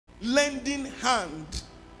lending hand,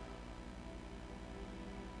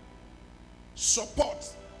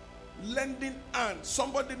 support, lending hand.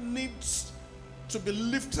 Somebody needs to be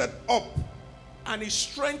lifted up and his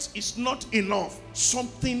strength is not enough.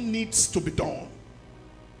 Something needs to be done.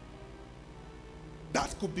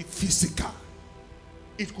 That could be physical.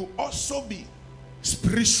 It could also be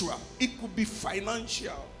spiritual. It could be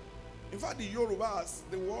financial. In fact, the Yorubas,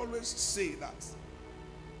 they will always say that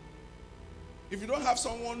if you don't have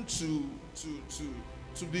someone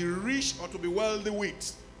to be rich or to be wealthy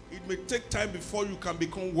with, it may take time before you can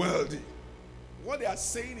become wealthy. What they are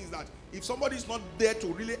saying is that if somebody is not there to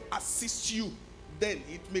really assist you, then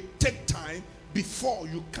it may take time before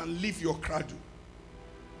you can leave your cradle.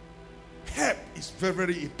 Help is very,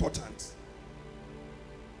 very important.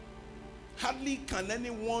 Hardly can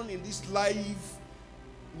anyone in this life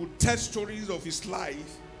who tell stories of his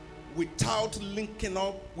life without linking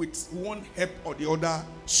up with one help or the other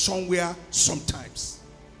somewhere, sometimes.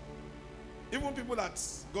 Even people that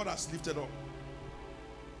God has lifted up.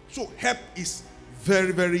 So help is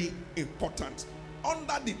very, very important.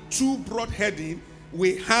 Under the two broad heading,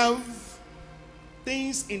 we have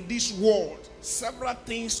things in this world, several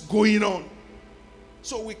things going on.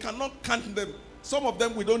 So we cannot count them. Some of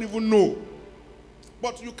them we don't even know.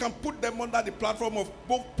 But you can put them under the platform of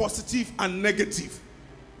both positive and negative.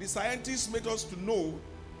 The scientists make us to know,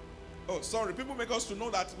 people make us to know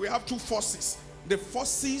that we have two forces. The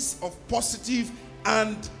forces of positive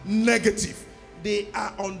and negative. They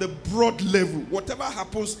are on the broad level. Whatever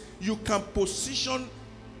happens, you can position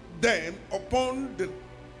them upon the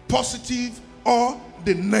positive or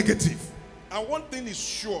the negative. And one thing is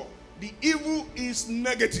sure, the evil is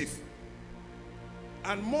negative.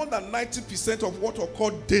 And more than 90% of what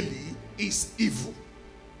occurs daily is evil,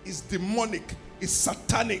 is demonic, is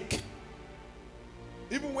satanic.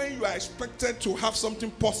 Even when you are expected to have something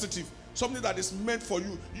positive, something that is meant for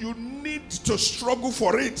you, you need to struggle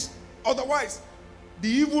for it. Otherwise, the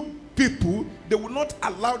evil people, they will not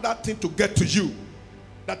allow that thing to get to you.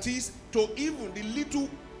 That is, to even the little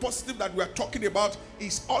positive that we are talking about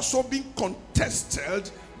is also being contested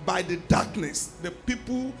by the darkness, the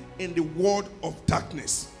people in the world of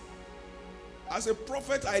darkness. As a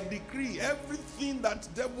prophet, I decree everything that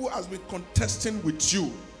the devil has been contesting with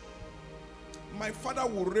you, my Father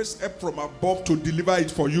will raise up from above to deliver it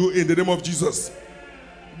for you in the name of Jesus.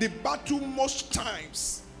 The battle most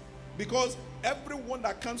times, because everyone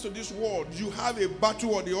that comes to this world, you have a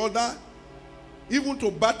battle or the other, even to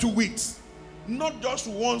battle with. Not just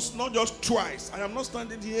once, not just twice. I am not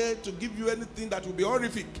standing here to give you anything that will be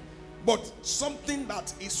horrific, but something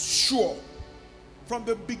that is sure. From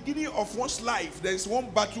the beginning of one's life, there is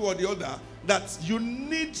one battle or the other that you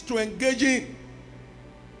need to engage in.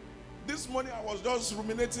 This morning I was just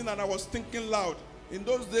ruminating and I was thinking loud. In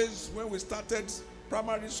those days when we started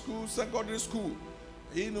primary school, secondary school,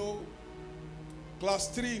 class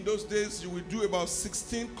 3 in those days, you will do about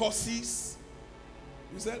 16 courses.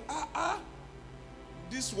 We said,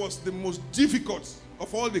 this was the most difficult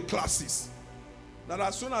of all the classes. That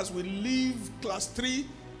as soon as we leave class 3,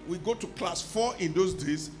 we go to class 4 in those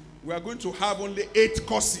days, we are going to have only 8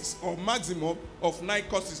 courses or maximum of 9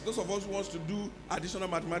 courses. Those of us who want to do additional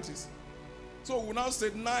mathematics. So we now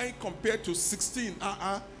said 9 compared to 16.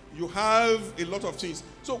 You have a lot of things.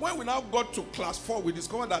 So when we now got to class 4, we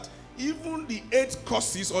discovered that even the 8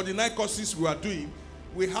 courses or the 9 courses we are doing,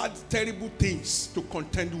 we had terrible things to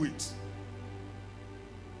contend with.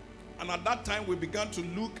 And at that time, we began to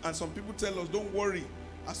look, and some people tell us, don't worry.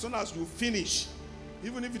 As soon as you finish,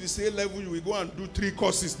 even if it is A level, you will go and do 3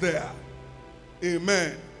 courses there.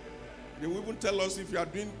 Amen. They will even tell us if you are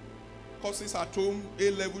doing courses at home, A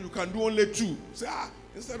level, you can do only 2. Say,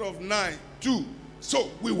 instead of 9, 2. So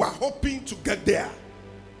we were hoping to get there.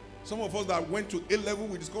 Some of us that went to A level,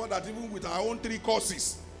 we discovered that even with our own 3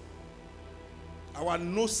 courses, our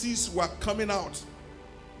noses were coming out.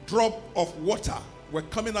 Drop of water were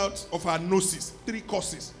coming out of our noses. 3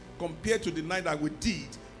 courses compared to the 9 that we did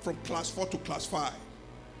from class 4 to class 5.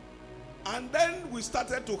 And then we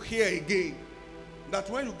started to hear again that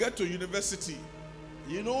when you get to university,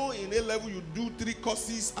 in A level you do 3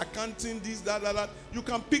 courses, accounting, this, that. You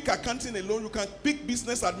can pick accounting alone. You can pick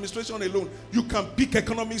business administration alone. You can pick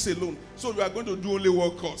economics alone. So you are going to do only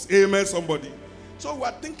 1 course. Amen, somebody. So we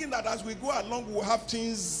are thinking that as we go along, we'll have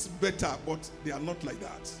things better, but they are not like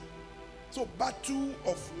that. So battle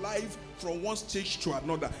of life from one stage to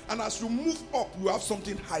another. And as you move up, you have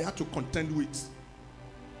something higher to contend with.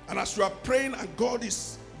 And as you are praying and God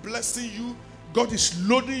is blessing you, God is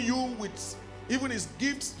loading you with Even his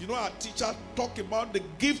gifts, you know, our teacher talked about the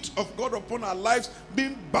gift of God upon our lives,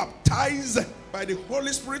 being baptized by the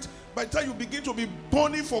Holy Spirit. By the time you begin to be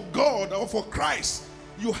born for God or for Christ,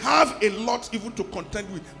 you have a lot even to contend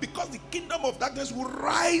with, because the kingdom of darkness will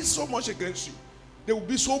rise so much against you. They will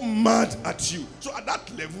be so mad at you. So at that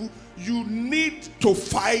level, you need to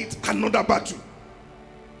fight another battle.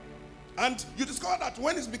 And you discover that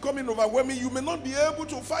when it's becoming overwhelming, you may not be able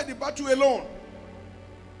to fight the battle alone.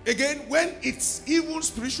 Again, when it's even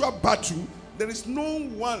spiritual battle, there is no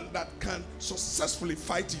one that can successfully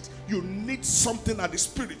fight it. You need something at the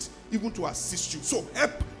spirit even to assist you. So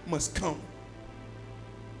help must come.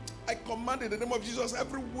 I command in the name of Jesus,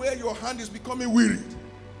 everywhere your hand is becoming wearied,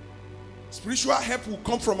 spiritual help will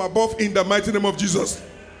come from above in the mighty name of Jesus.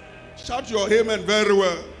 Shout your amen very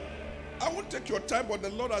well. I won't take your time, but the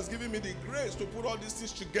Lord has given me the grace to put all these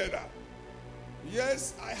things together.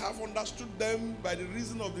 Yes, I have understood them by the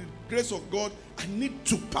reason of the grace of God. I need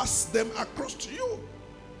to pass them across to you,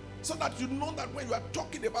 so that you know that when you are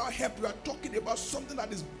talking about help, you are talking about something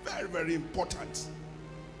that is very, very important.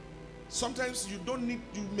 Sometimes you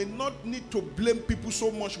may not need to blame people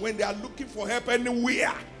so much when they are looking for help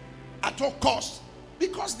anywhere at all costs,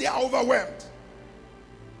 because they are overwhelmed.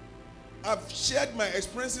 I've shared my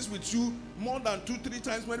experiences with you more than 2-3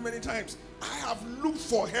 times, many times. I have looked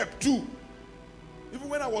for help too. Even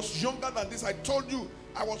when I was younger than this, I told you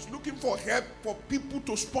I was looking for help for people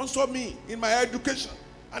to sponsor me in my education,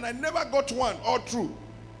 and I never got one all through.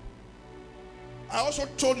 I also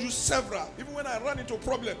told you several, even when I ran into a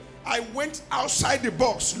problem, I went outside the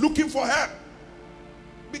box looking for help,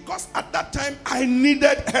 because at that time I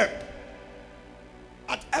needed help.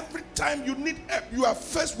 At every time you need help, you are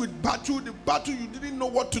faced with battle, the battle you didn't know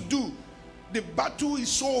what to do. The battle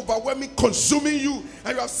is so overwhelming, consuming you,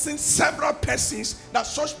 and you have seen several persons that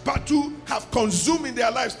such battle have consumed in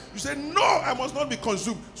their lives. You say, no, I must not be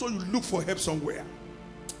consumed. So you look for help somewhere.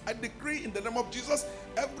 I decree in the name of Jesus,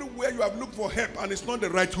 everywhere you have looked for help and it's not the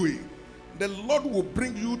right way, the Lord will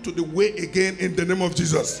bring you to the way again in the name of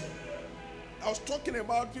Jesus. I was talking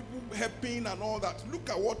about people helping and all that. Look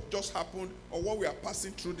at what just happened, or what we are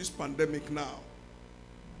passing through this pandemic now.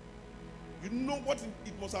 You know what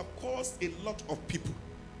it must have caused a lot of people,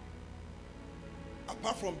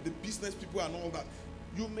 apart from the business people and all that.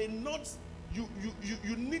 You may not, you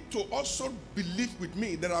need to also believe with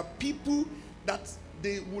me, there are people that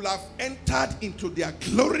they will have entered into their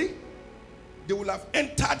glory. They will have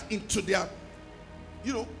entered into their,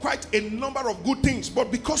 quite a number of good things.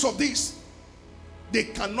 But because of this, they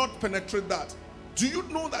cannot penetrate that. Do you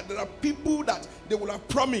know that there are people that they will have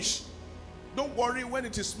promised, don't worry, when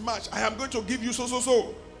it is March, I am going to give you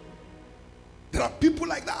so. There are people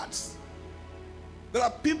like that. There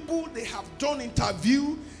are people, they have done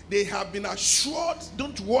interview, they have been assured,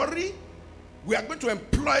 don't worry, we are going to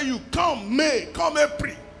employ you, come May, come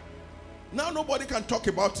April. Now nobody can talk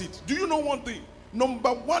about it. Do you know one thing?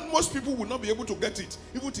 Number one, most people will not be able to get it,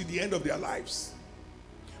 even to the end of their lives.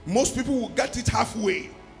 Most people will get it halfway.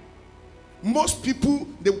 Most people,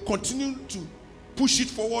 they will continue to push it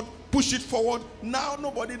forward. Now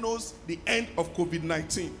nobody knows the end of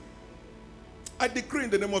COVID-19. I decree in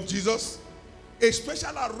the name of Jesus, a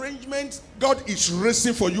special arrangement God is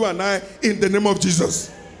raising for you and I in the name of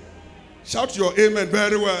Jesus. Shout your amen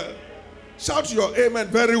very well. Shout your amen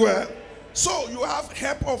very well. So you have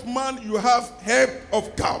help of man, you have help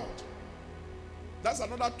of God. That's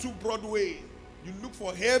another two broad way. You look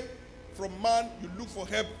for help from man, you look for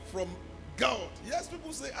help from God. Yes,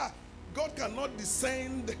 people say, God cannot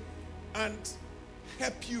descend and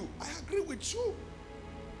help you. I agree with you.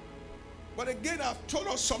 But again, I've told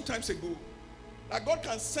us sometimes ago that God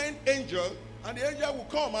can send angel, and the angel will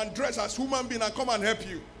come and dress as human being and come and help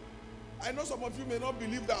you. I know some of you may not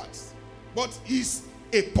believe that, but it's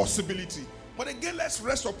a possibility. But again, let's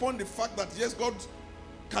rest upon the fact that yes, God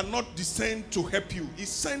cannot descend to help you. He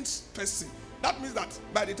sends person. That means that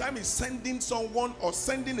by the time he's sending someone or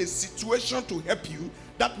sending a situation to help you,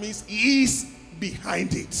 that means he is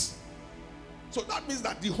behind it. So that means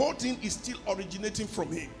that the whole thing is still originating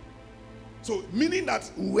from him. So meaning that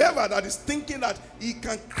whoever that is thinking that he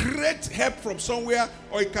can create help from somewhere,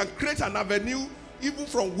 or he can create an avenue even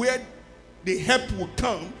from where the help will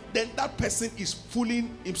come, then that person is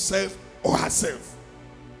fooling himself or herself.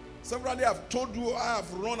 Severally I've told you I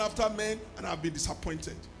have run after men and I've been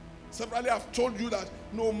disappointed. Severally I've told you that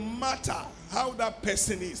no matter how that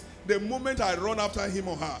person is, the moment I run after him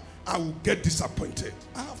or her, I will get disappointed.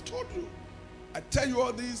 I have told you. I tell you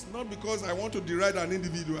all this not because I want to deride an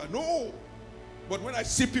individual. No. But when I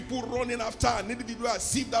see people running after an individual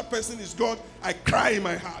as if that person is God, I cry in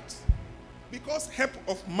my heart.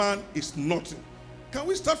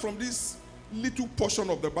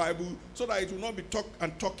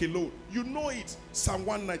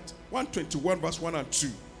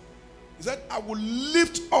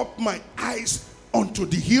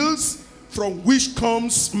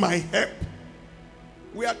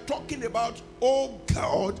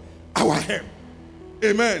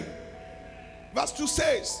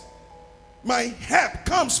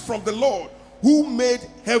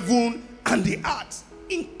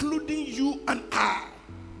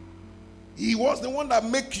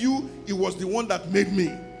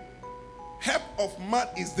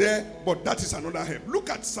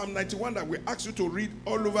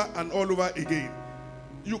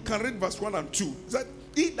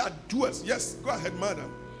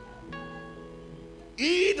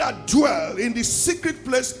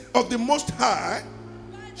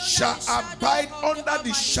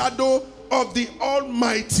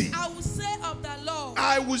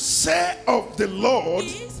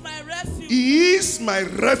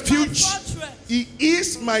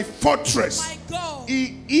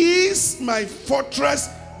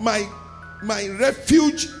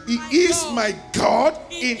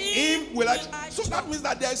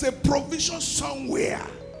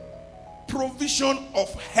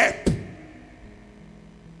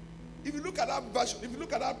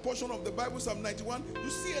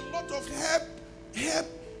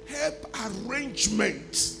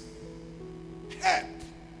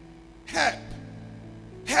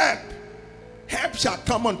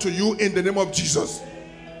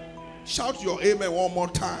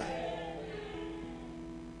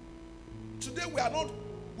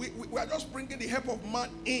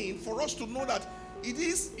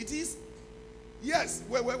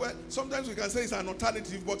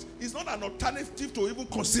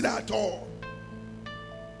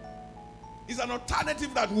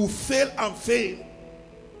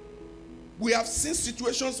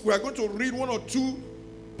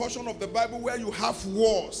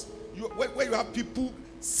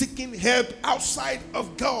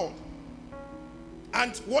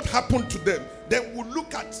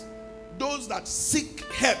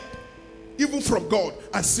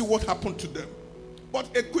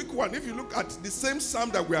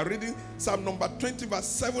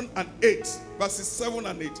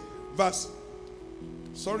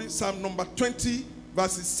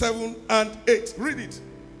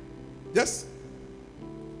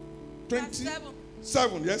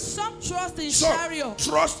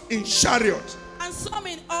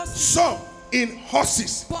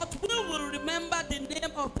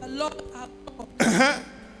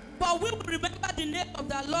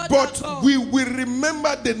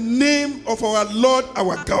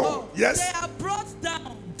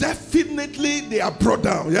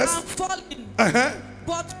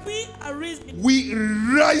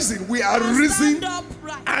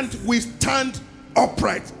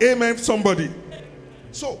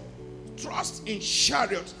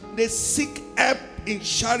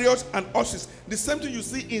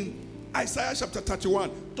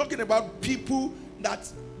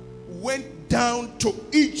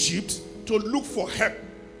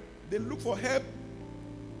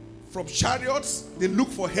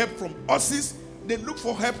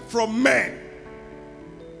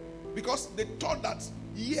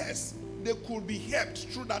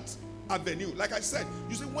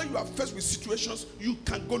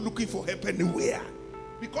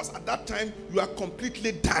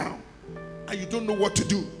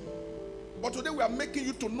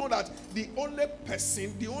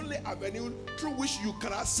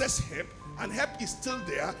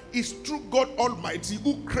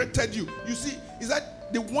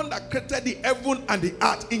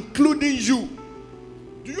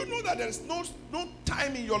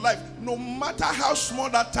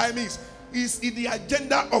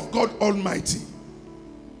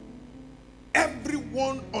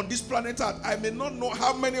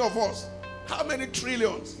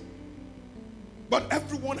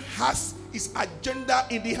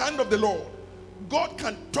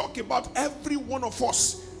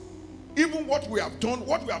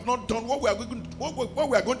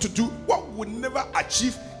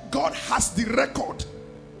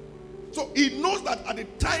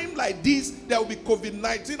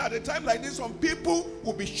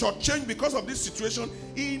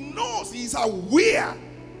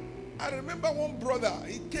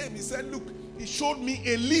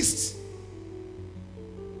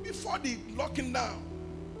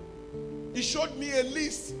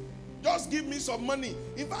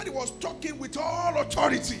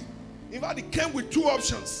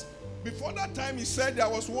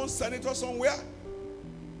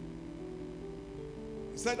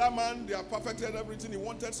 Said that man, they have perfected everything. He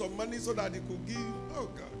wanted some money so that he could give. Oh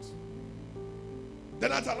God.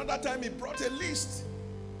 Then at another time, he brought a list.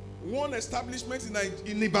 One establishment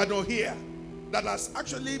in Ibadan here that has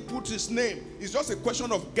actually put his name. It's just a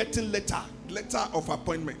question of getting letter of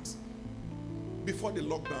appointment before the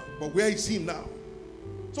lockdown. But where is he now?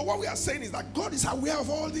 So what we are saying is that God is aware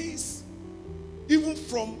of all this, even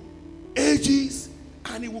from ages,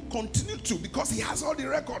 and he will continue to, because he has all the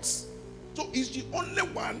records. So he's the only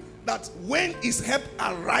one that when his help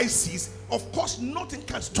arises, of course nothing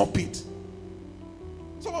can stop it.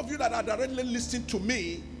 Some of you that are directly listening to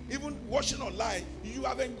me, even watching online, you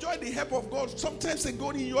have enjoyed the help of God sometimes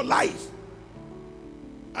ago in your life.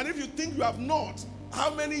 And if you think you have not,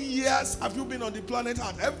 how many years have you been on the planet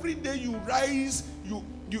Earth? Every day you rise,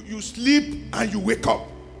 you sleep, and you wake up.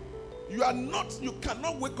 You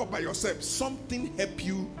cannot wake up by yourself. Something help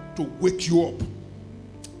you to wake you up.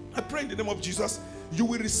 I pray in the name of Jesus, you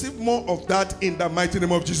will receive more of that in the mighty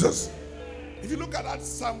name of Jesus. If you look at that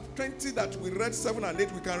Psalm 20 that we read 7 and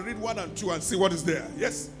 8, we can read 1 and 2 and see what is there.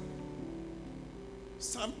 Yes.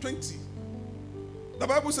 Psalm 20. The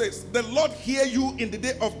Bible says, the Lord hear you in the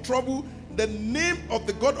day of trouble. The name of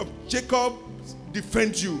the God of Jacob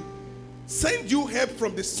defend you. Send you help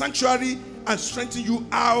from the sanctuary and strengthen you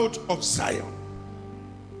out of Zion.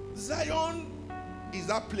 Zion is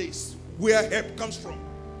that place where help comes from.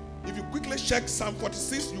 If you quickly check Psalm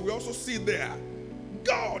 46, you will also see there,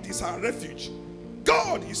 God is our refuge.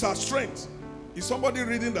 God is our strength. Is somebody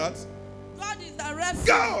reading that? God is our refuge.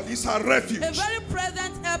 God is our refuge. A very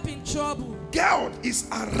present help in trouble. God is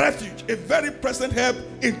our refuge. A very present help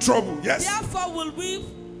in trouble. Yes. Therefore will we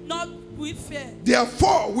not fear.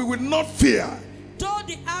 Therefore we will not fear. Though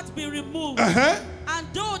the earth be removed, and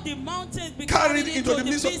though the mountains be carried into the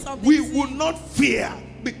midst of the sea, we will not fear,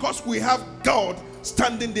 because we have God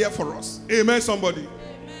standing there for us. Amen, somebody.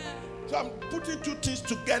 Amen. So I'm putting two things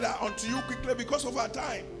together onto you quickly because of our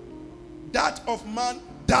time. That of man,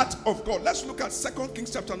 that of God. Let's look at 2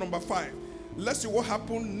 Kings chapter number 5. Let's see what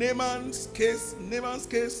happened. Naaman's case.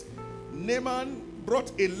 Naaman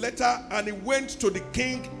brought a letter and he went to the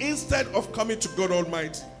king instead of coming to God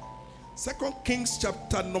Almighty. 2 Kings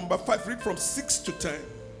chapter number 5. Read from 6 to 10.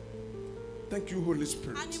 Thank you, Holy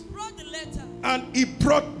Spirit. And he brought the letter. And he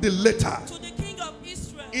brought the letter to the king of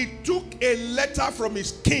Israel. He took a letter from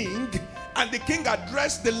his king, and the king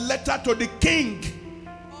addressed the letter to the king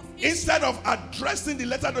instead of addressing the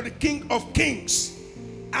letter to the King of Kings.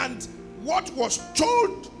 And what was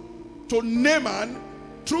told to Naaman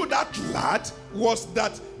through that lad was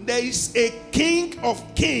that there is a King of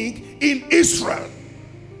Kings in Israel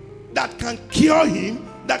that can cure him,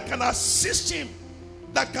 that can assist him,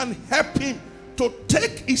 that can help him to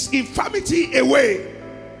take his infirmity away.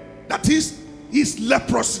 That is his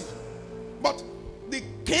leprosy. But the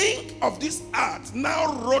king of this earth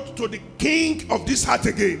now wrote to the king of this earth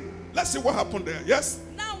again. Let's see what happened there. Yes.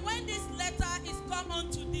 Now when this letter is come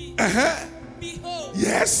unto thee, behold,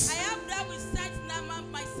 yes, I have there with sent Naaman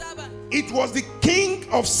my servant. It was the king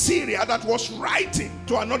of Syria that was writing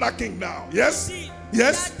to another king now. Yes. See,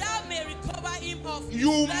 yes. that thou may recover him of his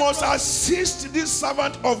You leprosy. must assist this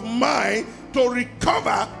servant of mine to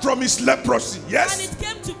recover from his leprosy. Yes. And it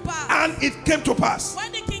came to pass. And it came to pass.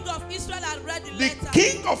 When the king of Israel had read the The letter,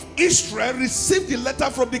 king of Israel received the letter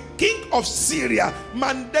from the king of Syria,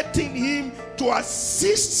 mandating him to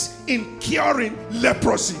assist in curing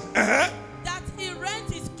leprosy. that he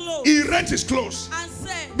rent his clothes. He rent his clothes And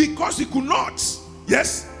said, because he could not.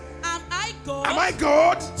 Yes. Am I God? Am I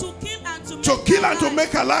God? To kill and to make To kill and to alive?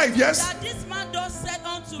 make alive. Yes. That this man does send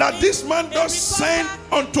unto That me, this man a does send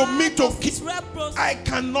recoverer unto me to of his kill. leprosy. I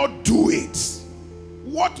cannot do it.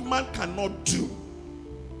 What man cannot do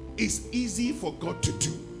is easy for God to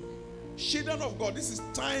do. Children of God, this is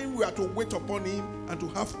time we are to wait upon him and to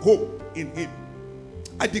have hope in him.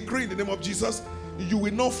 I decree in the name of Jesus, you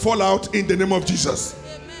will not fall out in the name of Jesus.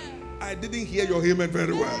 Amen. I didn't hear your amen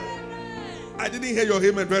very well. Amen. I didn't hear your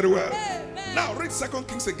amen very well. Amen. Now read 2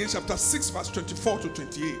 Kings again, chapter 6, verse 24 to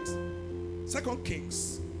 28. 2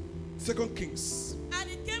 Kings. And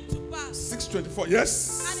it came to pass. 6:24.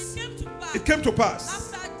 Yes. And it came to pass. It came to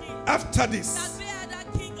pass. After this. That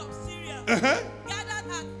the king of Syria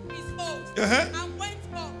gathered at his host and went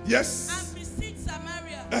up Yes. and besieged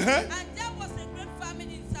Samaria. Uh-huh. And there was a great famine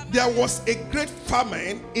in Samaria. There was a great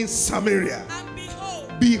famine in Samaria.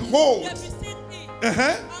 And Behold. they besieged it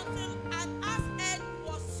Uh-huh. until an ass head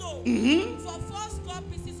was sold for 4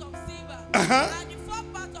 pieces of silver and the 4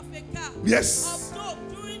 parts of a calf Yes. of dough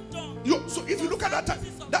during dawn. So if you look at that time,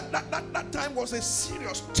 that time was a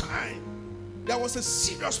serious time. There was a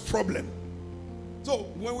serious problem. So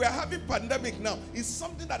when we are having pandemic now, it's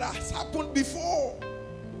something that has happened before.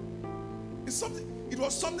 It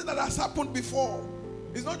was something that has happened before.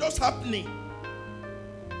 It's not just happening.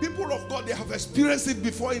 People of God, they have experienced it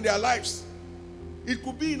before in their lives. It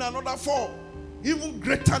could be in another form, even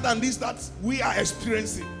greater than this that we are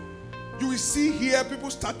experiencing. You will see here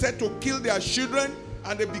people started to kill their children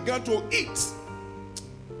and they began to eat.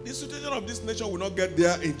 The situation of this nation will not get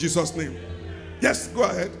there in Jesus' name. Yes, go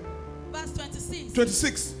ahead. Verse 26.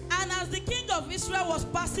 26. And as the king of Israel was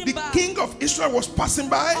passing The by, king of Israel was passing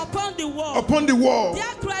by upon the wall, there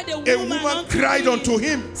cried a woman cried unto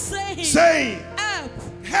him, saying, Help,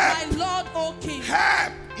 help, my lord, O king.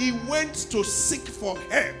 help. He went to seek for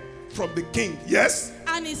help from the king. Yes.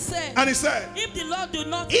 And he said, if the Lord do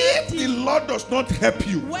not help if the you, Lord does not help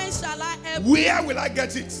you, when shall I help where you? will I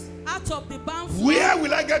get it? Out of the barn floor, Where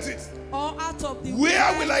will I get it? or out of the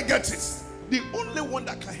Where will I get it? The only one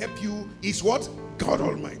that can help you is what? God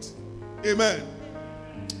Almighty. Amen.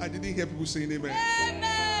 I didn't hear people saying amen.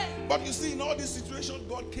 Amen. But you see, in all this situation,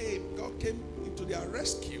 God came into their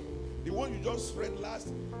rescue. The one you just read last,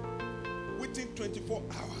 within 24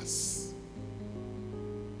 hours.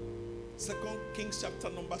 2 Kings chapter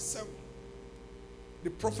number 7. The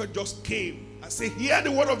prophet just came and said, hear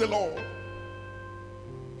the word of the Lord.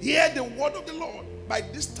 Hear the word of the Lord. By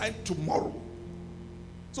this time tomorrow.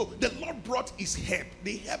 So the Lord brought his help.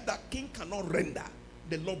 The help that king cannot render.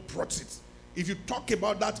 The Lord brought it. If you talk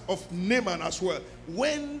about that of Naaman as well.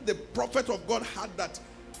 When the prophet of God heard that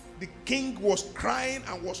the king was crying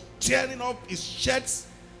and was tearing up his shirts,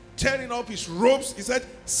 tearing up his robes, he said,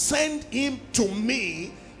 send him to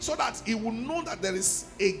me so that he will know that there is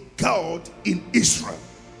a God in Israel.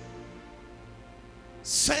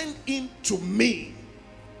 Send him to me.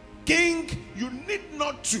 King, you need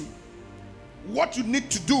not to. What you need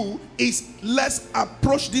to do is let's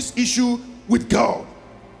approach this issue with God.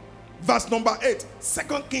 Verse number 8,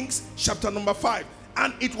 2 Kings chapter number 5.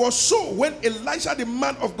 And it was so when Elisha the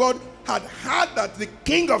man of God had heard that the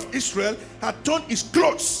king of Israel had torn his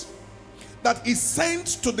clothes, that he sent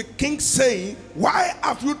to the king saying, why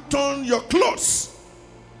have you torn your clothes?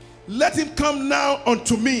 Let him come now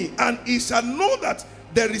unto me, and he shall know that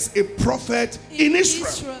there is a prophet in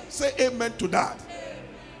Israel. Say amen to that.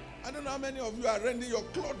 I don't know how many of you are rending your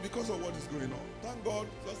clothes because of what is going on. Thank God,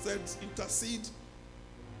 just said intercede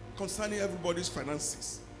concerning everybody's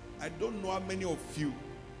finances. I don't know how many of you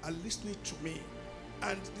are listening to me,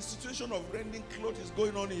 and the situation of rending clothes is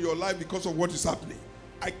going on in your life because of what is happening.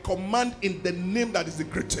 I command in the name that is the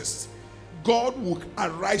greatest, God will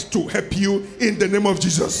arise to help you in the name of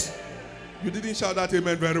Jesus. You didn't shout that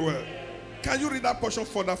amen very well. Can you read that portion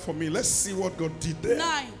further for me? Let's see what God did there.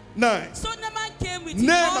 9. So Naaman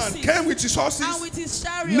came with his horses and with his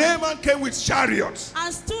chariots. Naaman came with chariots.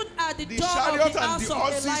 And stood at the door chariot of the house and the of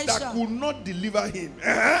horses Elisha. that could not deliver him.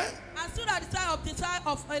 And stood at the side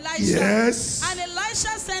of Elisha. Yes. And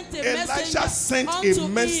Elisha sent a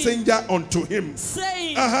messenger unto him,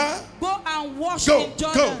 saying, go and wash in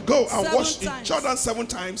Jordan. Go and wash in Jordan 7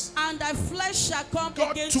 times. And thy flesh shall come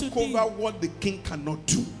God again to thee. took over what the king cannot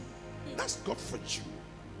do. That's God for you.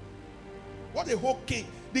 What a whole king.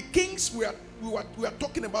 The kings we are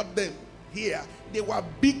talking about them here, they were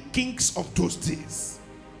big kings of those days.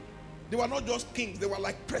 They were not just kings, they were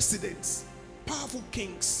like presidents, powerful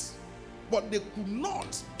kings, but they could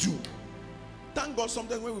not do. Thank God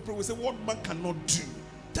sometimes when we pray, we say, what man cannot do?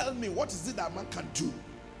 Tell me, what is it that man can do?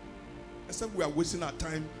 Except we are wasting our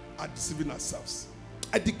time at deceiving ourselves.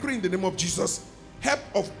 I decree in the name of Jesus, help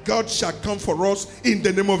of God shall come for us in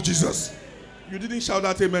the name of Jesus. You didn't shout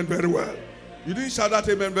that amen very well. You didn't shout that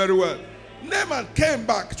amen very well. Naaman came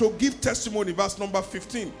back to give testimony, verse number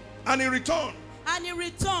 15. And he returned.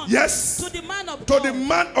 Yes. To the man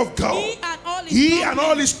of God. He and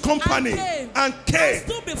all his company. And came.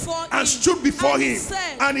 And stood before him.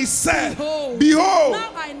 And he said, Behold,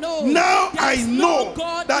 now I know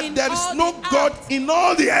that there is no God in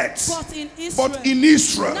all the earth, but in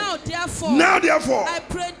Israel. Now therefore,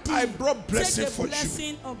 I brought blessing for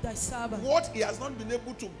you. What he has not been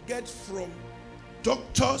able to get from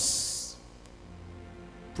doctors,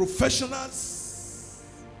 professionals,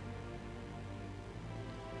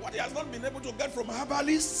 what he has not been able to get from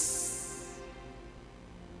herbalists,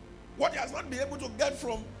 what he has not been able to get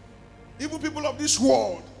from even people of this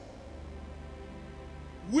world,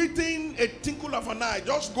 within a twinkle of an eye,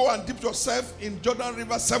 just go and dip yourself in Jordan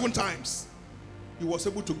River 7 times. He was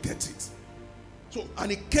able to get it. So,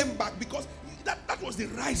 and he came back because that was the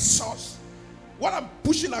right source. What I'm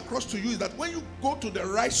pushing across to you is that when you go to the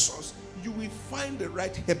right source, you will find the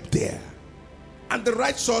right help there. And the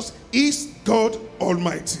right source is God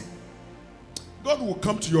Almighty. God will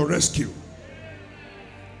come to your rescue.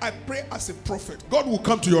 I pray as a prophet, God will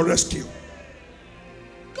come to your rescue.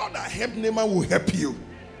 God that helped Naaman will help you.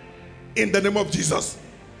 In the name of Jesus.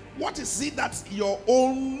 What is it that's your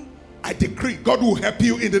own? I decree, God will help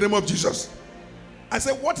you in the name of Jesus. I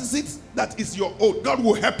said, what is it that is your own? God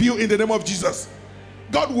will help you in the name of Jesus.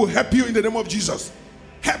 God will help you in the name of Jesus.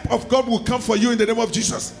 Help of God will come for you in the name of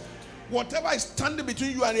Jesus. Whatever is standing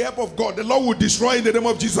between you and the help of God, the Lord will destroy in the name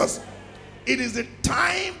of Jesus. It is the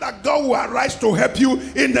time that God will arise to help you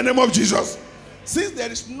in the name of Jesus. Since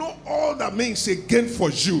there is no all that means again for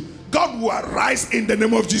you, God will arise in the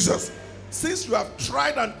name of Jesus. Since you have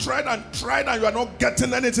tried and tried and tried and you are not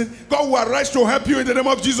getting anything, God will arise to help you in the name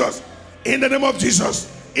of Jesus. In the name of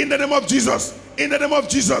Jesus. In the name of Jesus. In the name of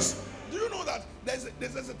Jesus. Do you know that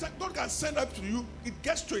there's a time God can send up to you? It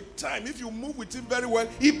gets to a time, if you move with him very well,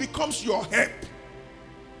 he becomes your help.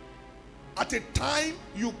 At a time,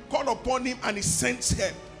 you call upon him and he sends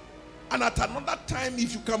help. And at another time,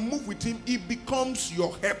 if you can move with him, he becomes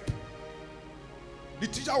your help. The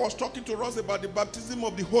teacher was talking to us about the baptism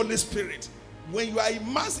of the Holy Spirit. When you are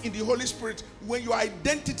immersed in the Holy Spirit, when your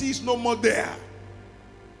identity is no more there,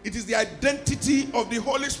 it is the identity of the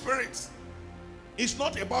Holy Spirit. It's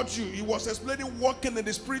not about you. He was explaining walking in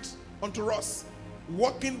the Spirit unto us.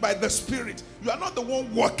 Walking by the Spirit. You are not the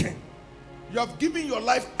one walking. You have given your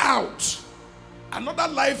life out.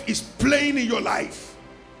 Another life is playing in your life.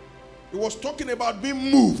 He was talking about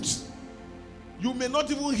being moved. You may not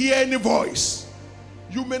even hear any voice.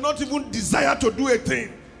 You may not even desire to do a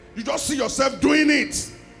thing. You just see yourself doing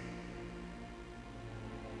it.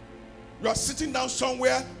 You are sitting down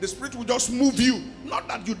somewhere, the Spirit will just move you. Not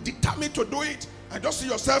that you determine to do it. And just see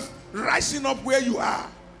yourself rising up where you are.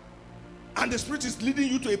 And the Spirit is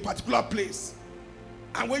leading you to a particular place.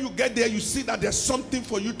 And when you get there, you see that there's something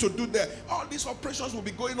for you to do there. All these operations will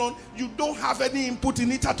be going on. You don't have any input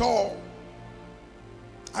in it at all.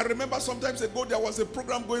 I remember sometimes ago there was a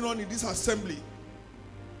program going on in this assembly.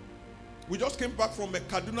 We just came back from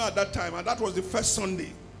Kaduna at that time, and that was the first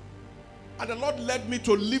Sunday. And the Lord led me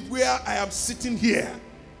to live where I am sitting here.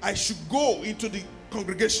 I should go into the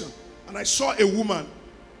congregation. And I saw a woman.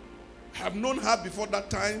 I have known her before that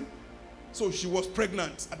time. So she was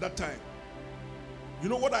pregnant at that time. You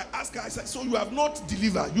know what I asked her? I said, so you have not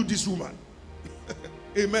delivered, you this woman.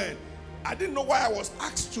 Amen. I didn't know why I was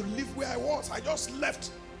asked to live where I was. I just left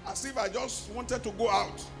as if I just wanted to go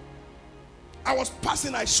out. I was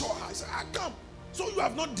passing, I saw her. I said, come. So you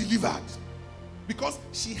have not delivered. Because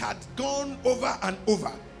she had gone over and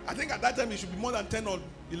over. I think at that time it should be more than 10 or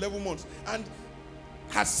 11 months. And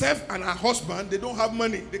herself and her husband, they don't have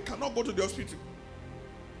money. They cannot go to the hospital.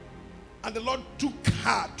 And the Lord took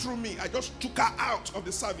her through me. I just took her out of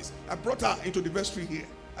the service. I brought her into the vestry here.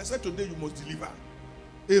 I said, today you must deliver.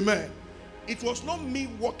 Amen. It was not me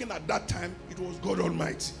walking at that time. It was God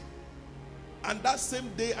Almighty. And that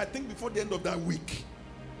same day, I think before the end of that week,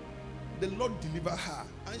 the Lord delivered her.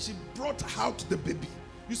 And she brought out the baby.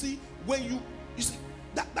 You see, when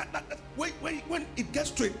when it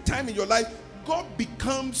gets to a time in your life, God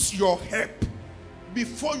becomes your help.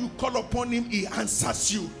 Before you call upon him, he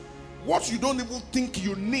answers you. What you don't even think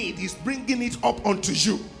you need is bringing it up unto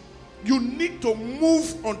you. You need to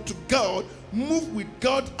move unto God, move with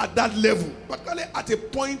God at that level, particularly at a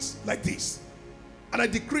point like this. And I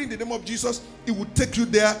decree in the name of Jesus, it will take you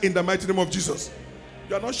there in the mighty name of Jesus.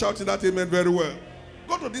 You are not shouting that amen very well.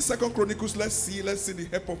 Go to this 2 Chronicles, let's see the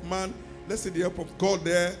help of man, let's see the help of God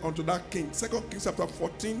there unto that king. 2 Kings chapter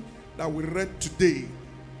 14 that we read today.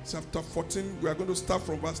 Chapter 14, we are going to start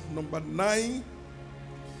from verse number 9.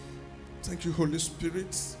 Thank you, Holy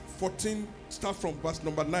Spirit. 14, start from verse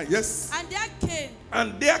number 9. Yes.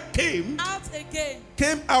 And there came out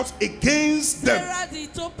against them Sarah the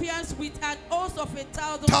Ethiopians with an host of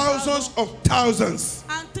 1,000 thousands of thousands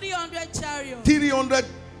and 300 chariots. 300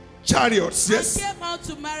 chariots. Yes. And came out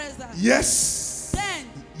to Marazah. Yes. Then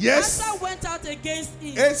Asa went out against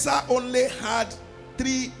him. Asa only had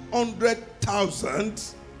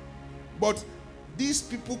 300,000, but these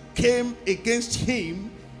people came against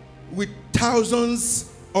him with thousands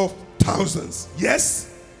of thousands. Yes.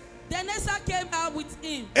 Then Asa came out with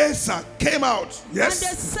him. Asa came out. Yes. And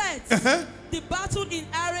they said, the battle in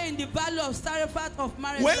array in the valley of Sarephat of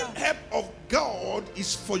Marazah. When help of God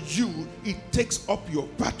is for you, it takes up your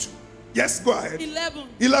battle. Yes, go ahead.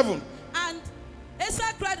 11. And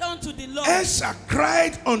Asa cried unto the Lord. Asa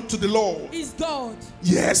cried unto the Lord. Is God.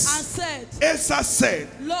 Yes. And said. Asa said,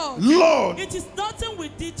 Lord, it is nothing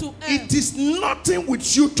with thee to help. It is nothing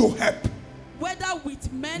with you to help. Whether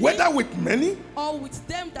with many or with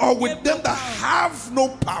them that have no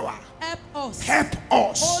power. Help us. Help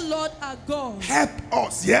us. O Lord our God. Help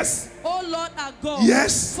us. Yes. O Lord our God.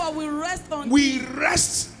 Yes. For we rest on We thee.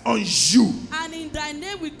 rest on you. And in thy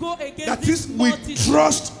name we go against That this is, we multitude.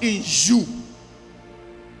 trust in you.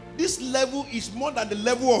 This level is more than the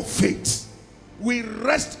level of faith. We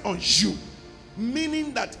rest on you,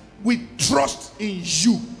 meaning that we trust in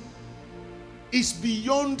you. It's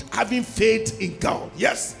beyond having faith in God.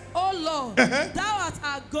 Yes. O Lord, thou art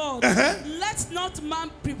our God. Let not man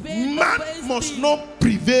prevail Man against must thee. not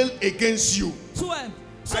prevail against you. 12.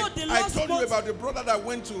 So the I Lord told you spoke. about the brother that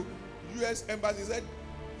went to U.S. embassy. He said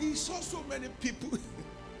he saw so many people.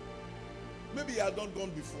 Maybe he had not gone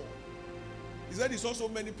before. He said he saw so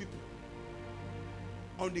many people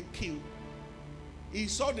on the queue. He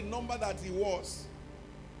saw the number that he was.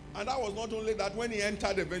 And that was not only that, when he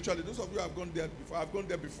entered eventually, those of you who have gone there before, I've gone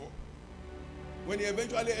there before. When he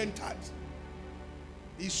eventually entered,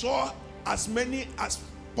 he saw as many as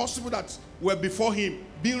possible that were before him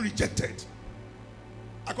being rejected.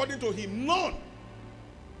 According to him, none.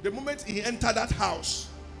 The moment he entered that house,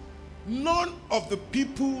 none of the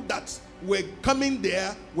people that were coming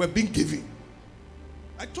there were being given.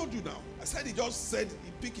 I told you now. I said he just said,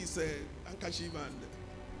 he picked his handkerchief and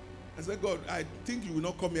I said, God, I think you will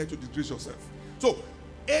not come here to disgrace yourself. So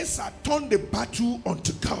Asa turned the battle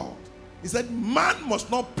unto God. He said, man must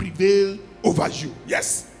not prevail over you.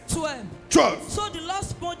 Yes. 12. 12. So the Lord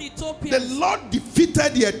smote the Ethiopians. The Lord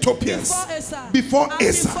defeated the Ethiopians before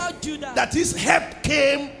Asa. Judah. That is, help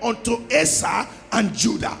came unto Asa and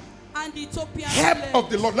Judah. And the Ethiopians Help fled. of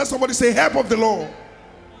the Lord. Let somebody say, help of the Lord.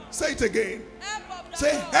 Say it again. Help of the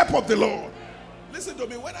Say, Lord. help of the Lord. Listen to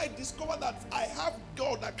me. When I discover that I have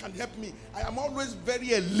God that can help me, I am always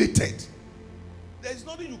very elated. There is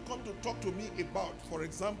nothing you come to talk to me about. For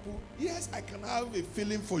example, yes, I can have a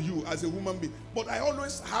feeling for you as a human being, but I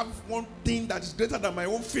always have one thing that is greater than my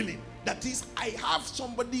own feeling. That is, I have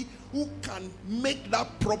somebody who can make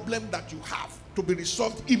that problem that you have to be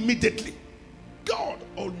resolved immediately. God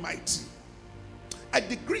Almighty. I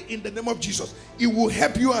decree in the name of Jesus, He will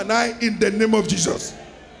help you and I in the name of Jesus.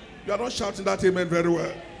 You are not shouting that amen very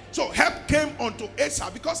well. So help came unto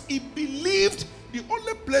Asa because he believed the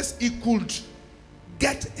only place he could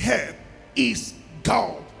get help is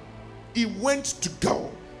God. He went to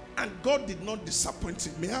God and God did not disappoint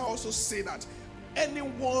him. May I also say that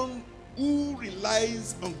anyone who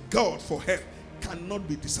relies on God for help cannot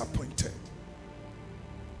be disappointed.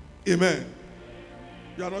 Amen.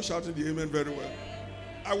 You are not shouting the amen very well.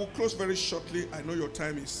 I will close very shortly. I know your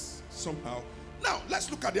time is somehow. Now, let's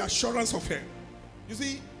look at the assurance of help. You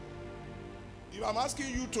see, if I'm asking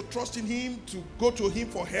you to trust in Him, to go to Him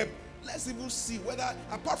for help, let's even see whether,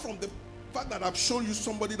 apart from the fact that I've shown you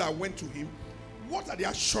somebody that went to Him, what are the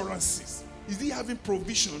assurances? Is He having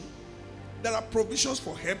provision? There are provisions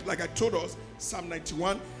for help, like I told us, Psalm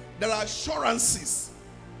 91. There are assurances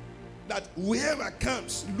that whoever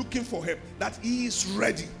comes looking for help, that He is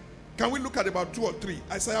ready. Can we look at about 2 or 3?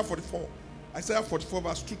 Isaiah 44. Isaiah 44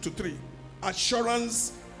 verse 2 to 3.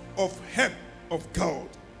 Assurance of help of God,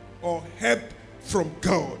 or help from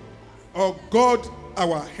God, or God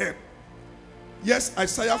our help. Yes,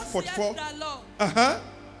 Isaiah 44.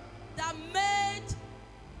 That made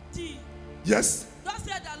thee. Yes. Thus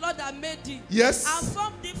said the Lord that made thee. Yes. And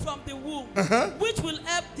formed thee from the womb, which will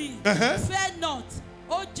help thee. Fear not,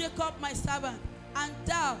 O Jacob my servant, and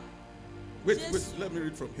thou. Wait, let me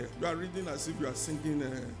read from here. You are reading as if you are singing.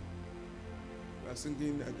 You are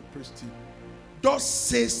singing the praise team. Thus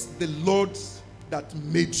says the Lord that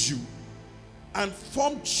made you and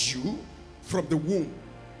formed you from the womb.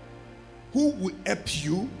 Who will help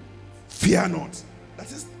you? Fear not.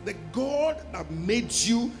 That is the God that made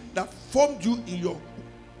you, that formed you in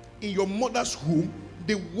your mother's womb,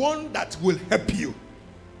 the one that will help you.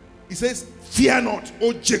 He says, fear not,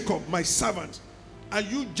 O Jacob, my servant, and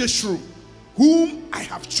you, Jeshurun, whom I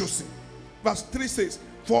have chosen. Verse 3 says,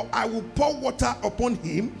 for I will pour water upon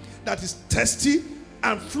him that is thirsty,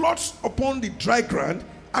 and floods upon the dry ground.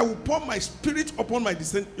 I will pour my spirit upon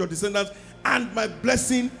your descendants, and my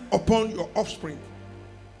blessing upon your offspring.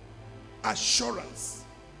 Assurance.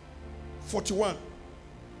 41.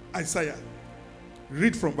 Isaiah.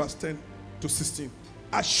 Read from verse 10 to 16.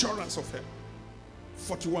 Assurance of help.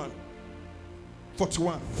 41.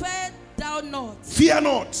 41. Fear thou not. Fear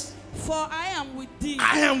not. For I am with thee.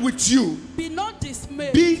 I am with you. Be not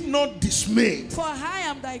dismayed. Be not dismayed. For I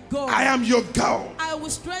am thy God. I am your God. I will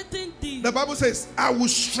strengthen thee. The Bible says, I will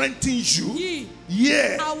strengthen you. Yea.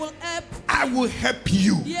 Yeah. I will help. I will help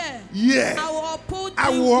you. Yeah. Yeah. I will uphold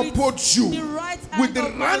I thee will with uphold you the right with hand the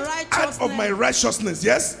of my right hand of my righteousness.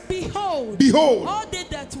 Yes. Behold. Behold. All they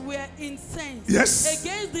that were incensed. Yes.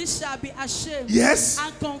 Against thee shall be ashamed. Yes.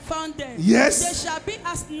 And confounded. Yes. They shall be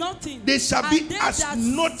as nothing. They shall be as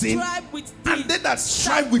nothing. And they that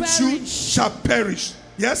strive with you shall perish.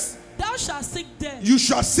 Yes. Thou shalt seek them. You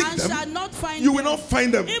shall seek and them. Shall not find you them. will not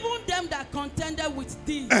find them. Even them that contended with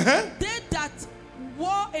thee. They that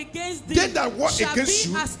war against thee. They that war shall against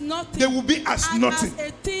be you. As nothing. They will be as and nothing. As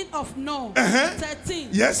a thing of none. 13.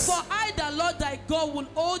 Yes. For I, the Lord thy God, will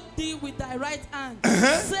hold thee with thy right hand,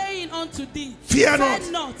 saying unto thee, Fear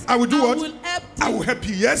not. I will do what? Will help thee. I will help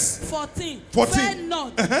you. Yes. 14. 14. Fear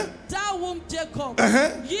not. Thou whom Jacob,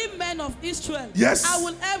 ye men of Israel. Yes. I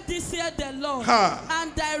will help thee, saith the Lord,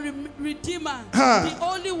 and thy Redeemer, the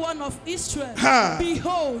only one of Israel.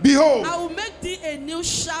 Behold, I will make thee a new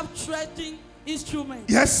sharp threshing instrument.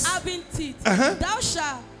 Yes. Having teeth. Thou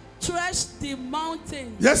shalt thresh the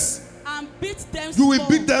mountains. Yes. And beat them you will small,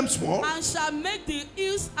 beat them small. And shall make the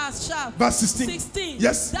hills as sharp. Verse 16. 16.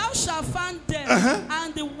 Yes. Thou shalt fan them,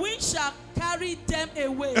 and the wind shall carry them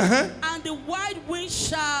away, and the wide wind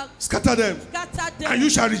shall scatter them. And you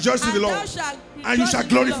shall rejoice in the Lord. And you shall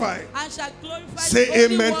glorify. And shall glorify. Say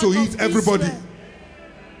amen to it, everybody. Israel.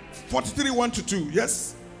 43, 1-2.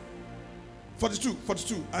 Yes.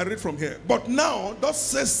 42. I read from here. But now, thus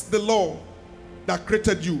says the Lord that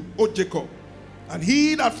created you, O Jacob, and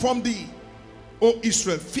he that formed thee, O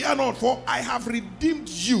Israel. Fear not, for I have redeemed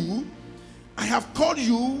you. I have called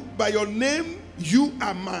you by your name. You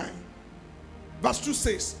are mine. Verse 2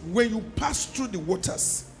 says, when you pass through the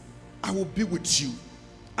waters, I will be with you.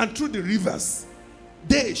 And through the rivers,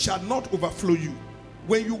 they shall not overflow you.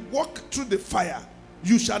 When you walk through the fire,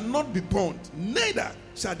 you shall not be burned, neither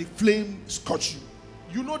shall the flame scorch you.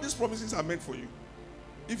 You know these promises are meant for you.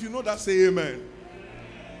 If you know that, say amen.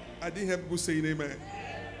 I didn't hear people saying amen.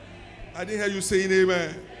 I didn't hear you saying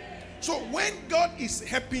amen. So when God is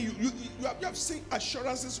helping you, you have seen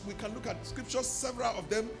assurances. We can look at scriptures, several of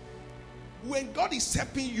them. When God is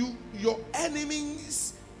helping you, your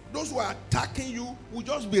enemies, those who are attacking you, will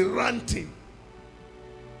just be ranting.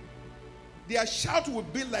 Their shout will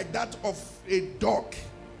be like that of a dog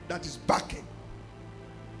that is barking.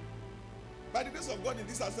 By the grace of God in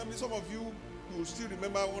this assembly, some of you will still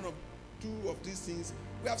remember one or two of these things.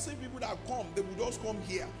 We have seen people that come, they will just come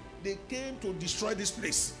here. They came to destroy this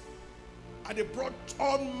place. And they brought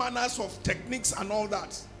all manners of techniques and all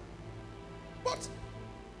that. But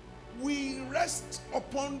we rest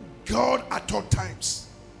upon God at all times.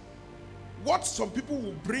 What some people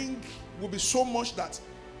will bring will be so much that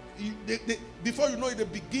before you know it, they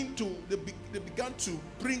began to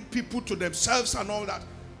bring people to themselves and all that.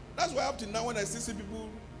 That's why up to now when I see people,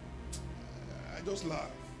 I just laugh.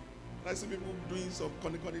 When I see people doing some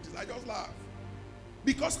conical, I just laugh.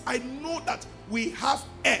 Because I know that we have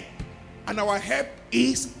help, and our help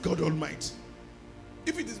is God Almighty.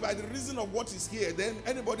 If it is by the reason of what is here, then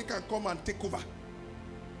anybody can come and take over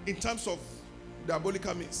in terms of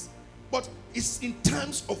diabolical means. But it's in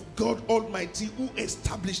terms of God Almighty who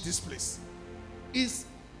established this place. It's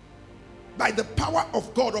by the power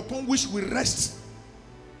of God upon which we rest.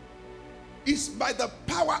 It's by the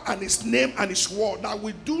power and His name and His word that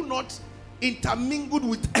we do not intermingle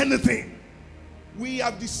with anything. We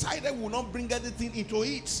have decided we will not bring anything into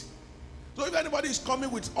it. So if anybody is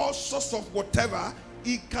coming with all sorts of whatever,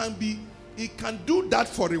 he can do that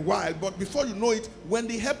for a while, but before you know it, when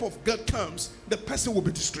the help of God comes, the person will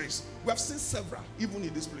be disgraced. We have seen several, even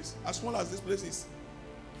in this place, as small as this place is.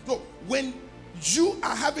 So when you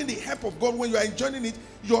are having the help of God, when you are enjoying it,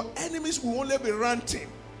 your enemies will only be ranting.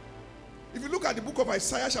 If you look at the book of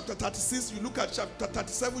Isaiah chapter 36, you look at chapter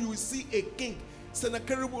 37, you will see a king,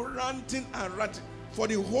 Sennacherib, ranting and ranting. For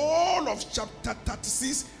the whole of chapter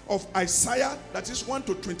 36 of Isaiah, that is 1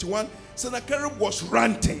 to 21, Sennacherib was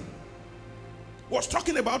ranting. Was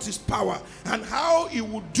talking about his power and how he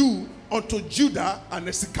would do unto Judah and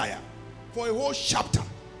Hezekiah for a whole chapter,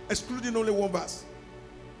 excluding only one verse.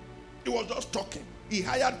 He was just talking. He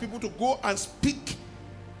hired people to go and speak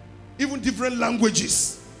even different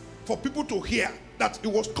languages for people to hear that he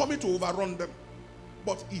was coming to overrun them.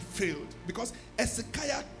 But he failed because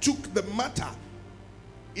Hezekiah took the matter.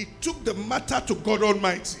 He took the matter to God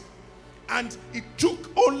Almighty. And it took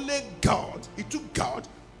only God. It took God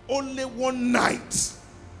only one night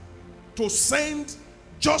to send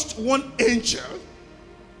just one angel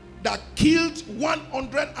that killed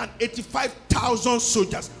 185,000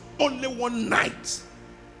 soldiers. Only one night.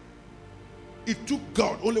 It took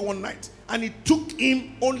God only one night. And it took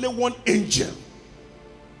him only one angel.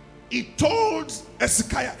 He told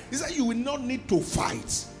Hezekiah, he said, you will not need to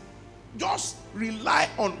fight. Just rely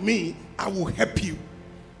on me. I will help you.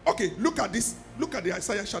 Okay, look at this. Look at the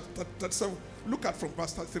Isaiah chapter 37. Look at from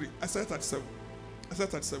verse 33. Isaiah 37. Isaiah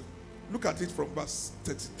 37. Look at it from verse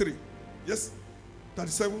 33. Yes?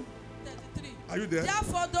 37. 33. Are you there?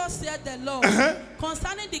 Therefore thus said the Lord,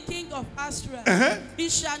 concerning the king of Astra, he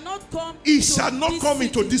shall not come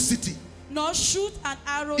into this city. Nor shoot an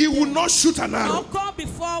arrow. He will not shoot an arrow. Nor come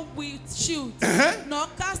before with shield. Nor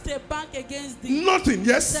cast a bank against thee. Nothing,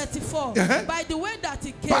 yes. 34. By the way that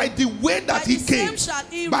he came. By the way that he came.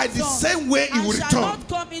 By the same way he will return. And shall not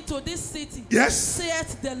come into this city. Yes.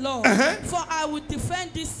 Saith the Lord. For I will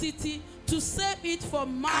defend this city to save it for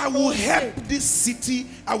my own sake. I will help this city.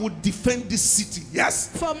 I will defend this city. Yes.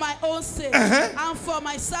 For my own sake. And for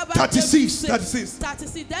my servant. 36. Then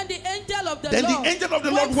the angel of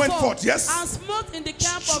the Lord went forth. Yes. And smote in the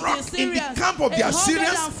camp of the Assyrians. In the camp of the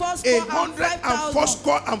Assyrians.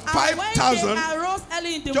 145,000. And arose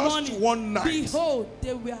early in the just morning. One night. Behold,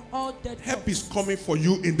 they were all dead. Help is coming for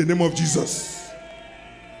you in the name of Jesus.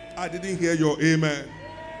 I didn't hear your amen.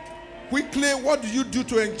 Quickly, what do you do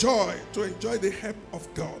to enjoy the help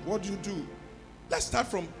of God? What do you do? Let's start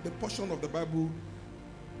from the portion of the Bible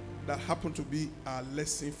that happened to be our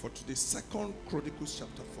lesson for today. 2 Chronicles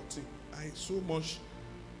chapter 14.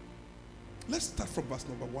 Let's start from verse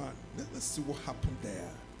number 1. Let's see what happened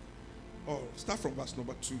there. Oh, start from verse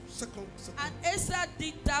number 2. Second. And Asa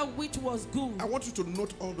did that which was good. I want you to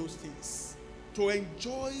note all those things. To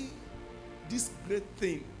enjoy this great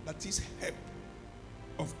thing that is help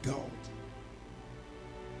of God.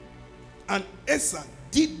 And Asa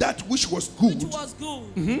did that which was good.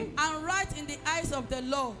 And right in the eyes of the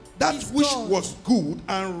Lord. That which was good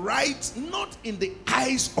and right not in the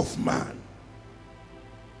eyes of man,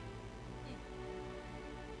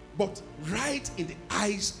 but right in the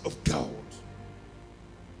eyes of God.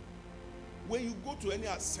 When you go to any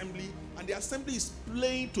assembly and the assembly is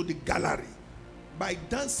playing to the gallery by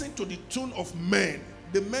dancing to the tune of men,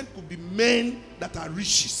 the men could be men that are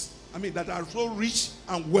riches. That are so rich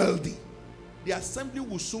and wealthy. The assembly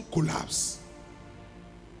will soon collapse.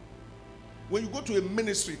 When you go to a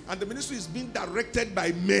ministry and the ministry is being directed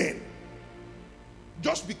by men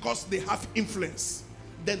just because they have influence,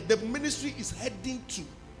 then the ministry is heading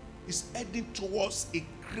towards a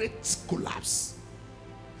great collapse.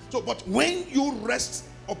 So, but when you rest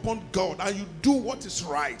upon God and you do what is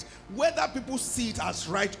right, whether people see it as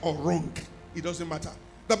right or wrong, it doesn't matter.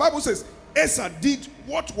 The Bible says Asa did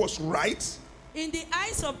what was right in the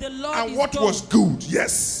eyes of the Lord and what was good.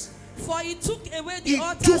 Yes. For he took away the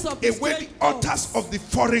altars of the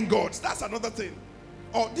foreign gods. That's another thing.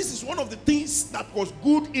 This is one of the things that was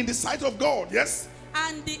good in the sight of God. Yes.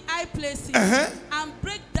 And the high places. And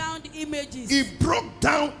break down the images. He broke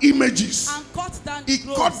down images. And cut down the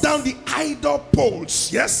groves. Cut down the idol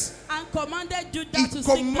poles. Yes. And commanded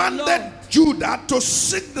Judah to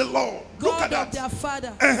seek the Lord. God Look at that. Of their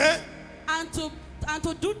father. And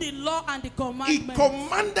to do the law and the commandments. He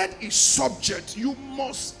commanded his subject. You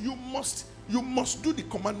must do the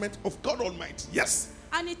commandment of God Almighty. Yes.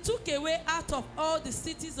 And he took away out of all the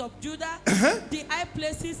cities of Judah the high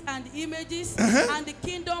places and the images, and the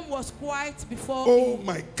kingdom was quiet before him. Oh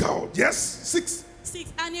my God. Yes. 6.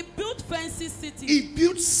 And he built fenced cities. He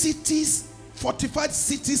built cities, fortified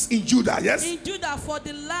cities in Judah. Yes. In Judah, for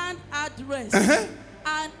the land had rest.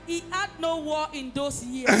 And he had no war in those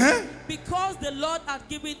years, because the Lord had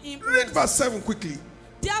given him rest. Read verse 7 quickly.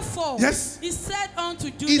 Therefore, yes, he said unto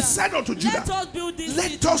Judah, let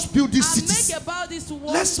us build this cities. Make about this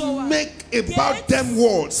walls. Let's make about them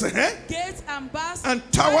walls. Gates and bars and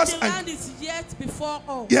towers. And the land is yet before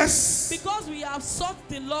us. Yes. Because we have sought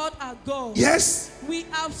the Lord our God. Yes. We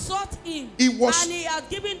have sought him. And he has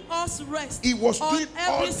given us rest on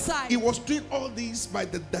every side. He was doing all this by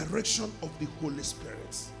the direction of the Holy Spirit.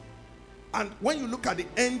 And when you look at the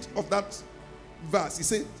end of that verse, he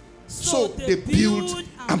said, so they built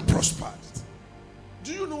and prospered.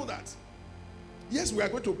 Do you know that? Yes, we are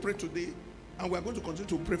going to pray today, and we are going to continue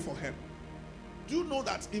to pray for help. Do you know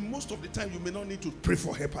that in most of the time you may not need to pray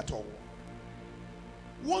for help at all?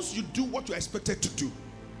 Once you do what you are expected to do.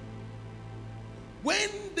 When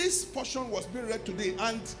this portion was being read today,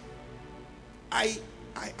 and I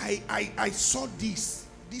saw this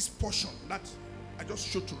portion that I just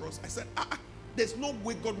showed to us, I said, there's no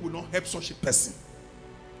way God will not help such a person.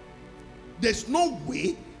 There's no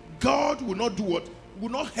way God will not do what? Will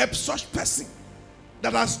not help such person.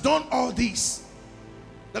 that has done all this,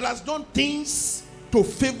 that has done things to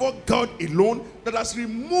favor God alone, that has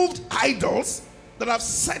removed idols, that have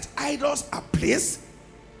set idols ablaze,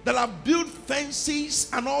 that have built fences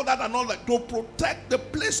and all that to protect the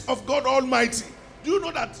place of God Almighty. Do you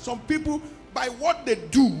know that some people, by what they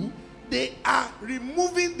do, they are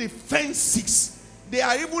removing the fences, they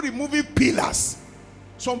are even removing pillars.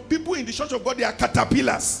 Some people in the church of God, they are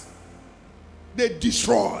caterpillars. They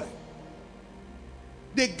destroy.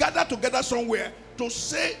 They gather together somewhere to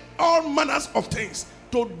say all manners of things,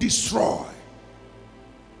 to destroy.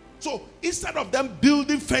 So instead of them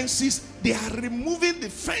building fences, they are removing the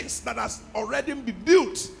fence that has already been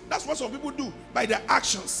built. That's what some people do by their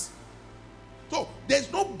actions. So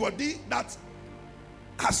there's nobody that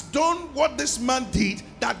has done what this man did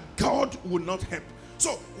that God will not help.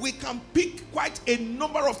 So we can pick quite a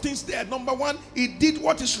number of things there. Number one, he did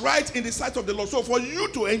what is right in the sight of the Lord. So for you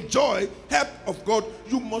to enjoy help of God,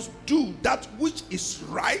 you must do that which is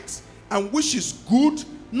right and which is good,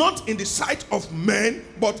 not in the sight of men,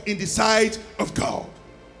 but in the sight of God.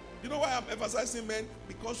 You know why I'm emphasizing men?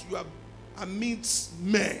 Because you are amidst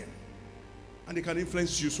men, and they can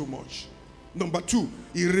influence you so much. Number two,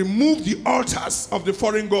 he removed the altars of the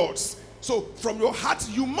foreign gods. So from your heart,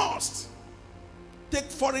 you must take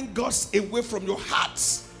foreign gods away from your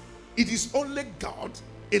hearts. It is only God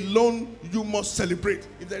alone you must celebrate.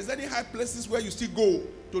 If there is any high places where you still go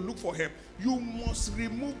to look for help, you must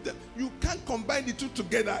remove them. You can't combine the two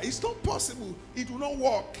together. It's not possible. It will not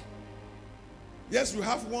work. Yes, you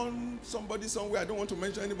have somebody somewhere, I don't want to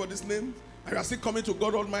mention anybody's name, and you are still coming to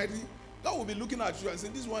God Almighty. God will be looking at you and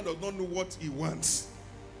saying, this one does not know what he wants.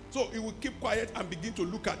 So he will keep quiet and begin to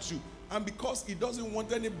look at you. And because he doesn't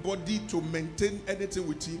want anybody to maintain anything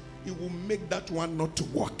with him, he will make that one not to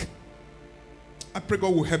work. I pray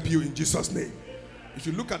God will help you in Jesus' name. If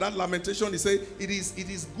you look at that lamentation, he says, it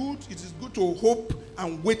is good to hope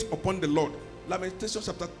and wait upon the Lord. Lamentation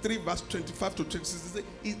chapter 3, verse 25 to 26,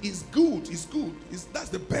 it is good, it's good, that's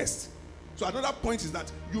the best. So another point is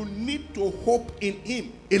that you need to hope in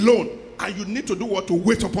him alone, and you need to do what? To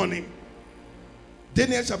wait upon him.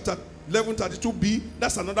 Daniel chapter 11:32b,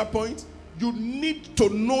 that's another point. You need to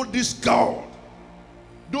know this God.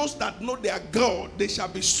 Those that know their God, they shall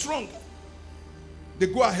be strong. They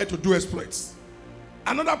go ahead to do exploits.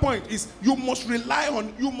 Another point is you must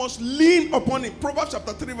you must lean upon him. Proverbs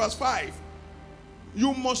chapter 3 verse 5.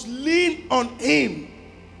 You must lean on him.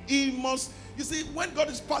 He must, you see, when God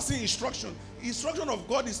is passing instruction of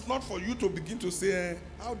God is not for you to begin to say,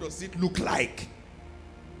 how does it look like?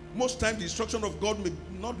 Most times the instruction of God may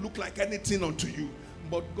not look like anything unto you,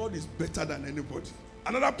 but God is better than anybody.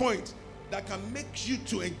 Another point that can make you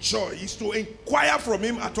to enjoy is to inquire from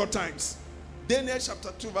him at all times. Daniel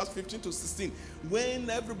chapter 2 verse 15 to 16. When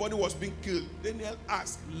everybody was being killed, Daniel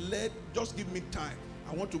asked, just give me time.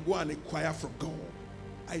 I want to go and inquire from God.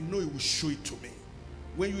 I know he will show it to me.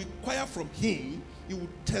 When you inquire from him, he will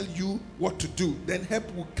tell you what to do. Then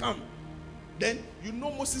help will come. Then you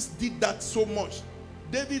know Moses did that so much.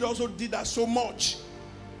 David also did that so much.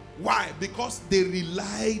 Why? Because they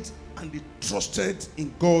relied and they trusted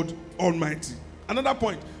in God Almighty. Another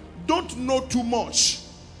point, don't know too much.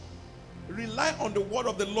 Rely on the word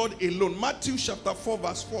of the Lord alone. Matthew chapter 4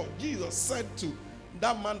 verse 4. Jesus said to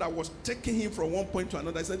that man that was taking him from one point to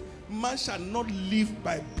another, he said, man shall not live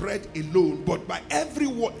by bread alone, but by every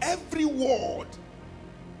word. Every word.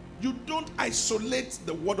 You don't isolate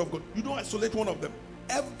the word of God. You don't isolate one of them.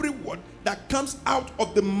 Every word that comes out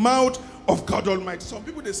of the mouth of God Almighty. Some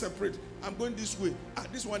people, they separate. I'm going this way.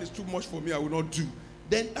 This one is too much for me. I will not do.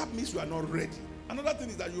 Then that means you are not ready. Another thing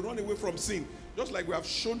is that you run away from sin. Just like we have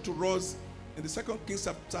shown to us in the 2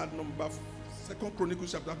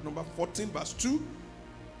 Chronicles chapter number 14 verse 2,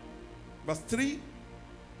 verse 3,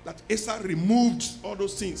 that Asa removed all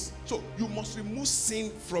those things. So you must remove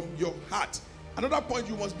sin from your heart. Another point,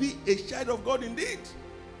 you must be a child of God indeed.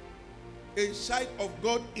 A child of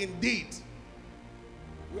God indeed.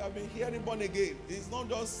 We have been hearing born again. It's not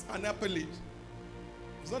just an appellate.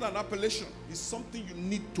 It's not an appellation. It's something you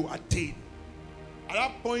need to attain. At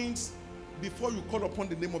that point, before you call upon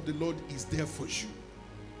the name of the Lord, is there for you.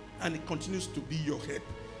 And it continues to be your help.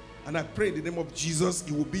 And I pray in the name of Jesus,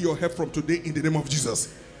 it will be your help from today in the name of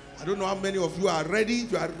Jesus. I don't know how many of you are ready.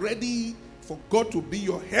 If you are ready for God to be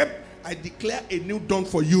your help, I declare a new dawn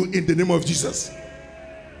for you in the name of Jesus.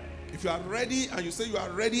 If you are ready and you say you are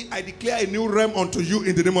ready, I declare a new realm unto you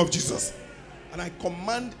in the name of Jesus. And I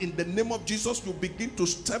command in the name of Jesus, you begin to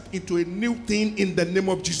step into a new thing in the name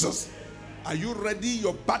of Jesus. Are you ready?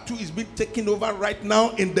 Your battle is being taken over right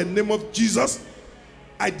now in the name of Jesus.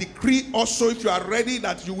 I decree also, if you are ready,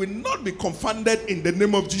 that you will not be confounded in the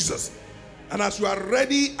name of Jesus. And as you are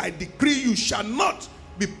ready, I decree you shall not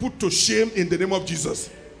be put to shame in the name of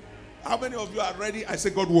Jesus. How many of you are ready? I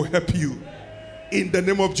say God will help you in the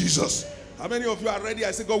name of Jesus. How many of you are ready?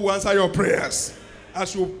 I say God will answer your prayers.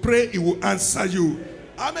 As you pray, He will answer you.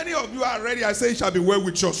 How many of you are ready? I say it shall be well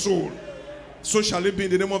with your soul. So shall it be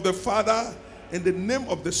in the name of the Father, in the name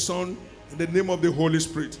of the Son, in the name of the Holy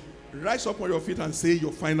Spirit. Rise up on your feet and say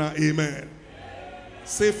your final amen.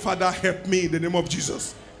 Say, Father, help me in the name of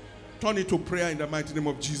Jesus. Turn it to prayer in the mighty name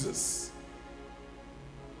of Jesus.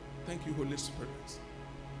 Thank you, Holy Spirit.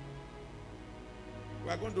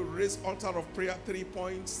 We are going to raise altar of prayer, 3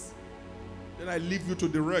 points. Then I leave you to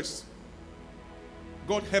the rest.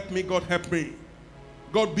 God help me, God help me.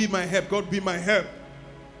 God be my help, God be my help.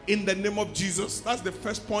 In the name of Jesus. That's the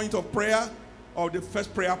first point of prayer, or the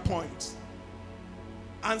first prayer point.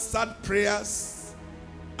 Answered prayers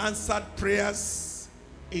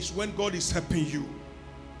is when God is helping you.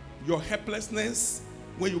 Your helplessness,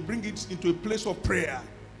 when you bring it into a place of prayer,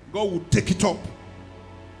 God will take it up.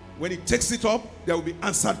 When He takes it up, there will be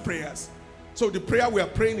answered prayers. So the prayer we are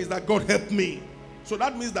praying is that God help me. So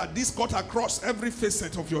that means that this cut across every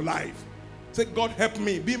facet of your life. Say, God help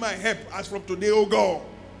me, be my help as from today, oh God,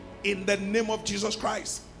 in the name of Jesus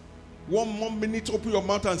Christ. 1 more minute, open your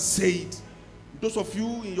mouth and say it. Those of you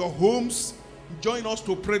in your homes, join us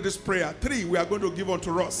to pray this prayer. 3, we are going to give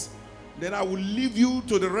unto us. Then I will leave you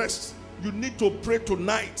to the rest. You need to pray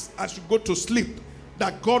tonight as you go to sleep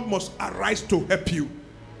that God must arise to help you.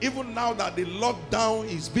 Even now that the lockdown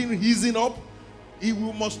is being easing up, we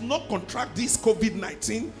must not contract this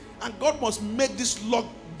COVID-19, and God must make this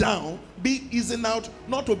lockdown be easing out,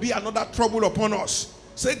 not to be another trouble upon us.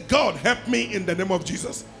 Say, God help me in the name of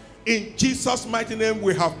Jesus. In Jesus' mighty name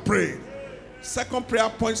we have prayed. Second prayer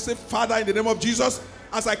point, say, Father, in the name of Jesus,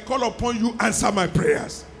 as I call upon you, answer my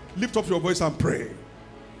prayers. Lift up your voice and pray.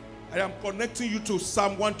 I am connecting you to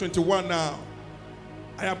Psalm 121 now.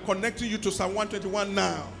 I am connecting you to Psalm 121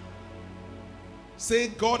 now. Say,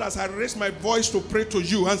 God, as I raise my voice to pray to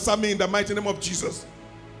you, answer me in the mighty name of Jesus.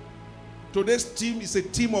 Today's team is a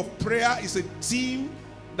team of prayer. It's a team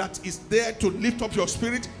that is there to lift up your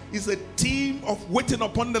spirit. It's a team of waiting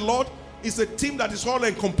upon the Lord. It's a team that is all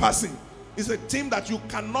encompassing. It's a team that you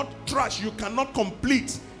cannot trash, you cannot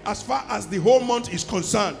complete as far as the whole month is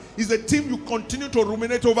concerned. It's a team you continue to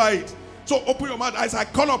ruminate over it. So open your mouth as I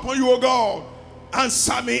call upon you, O God.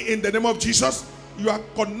 Answer me in the name of Jesus. You are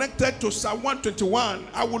connected to Psalm 121.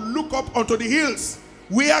 I will look up unto the hills.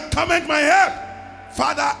 Where cometh my help?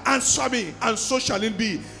 Father, answer me, and so shall it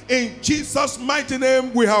be. In Jesus' mighty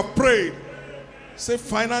name we have prayed. Say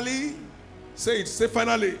finally. Say it. Say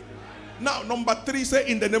finally. Now, number 3, say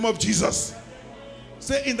in the name of Jesus.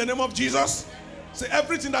 Say in the name of Jesus. Say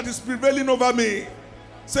everything that is prevailing over me.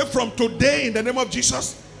 Say from today in the name of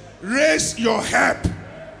Jesus, raise your help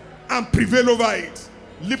and prevail over it.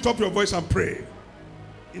 Lift up your voice and pray.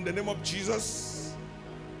 In the name of Jesus,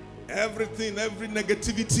 everything, every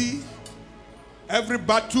negativity, every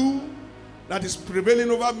battle that is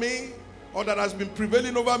prevailing over me or that has been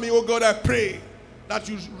prevailing over me, oh God, I pray that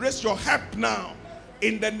you raise your help now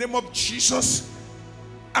in the name of Jesus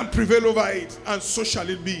and prevail over it, and so shall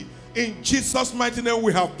it be. In Jesus' mighty name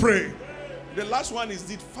we have prayed. The last one is,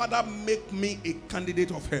 did Father make me a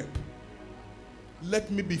candidate of help? Let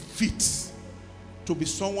me be fit to be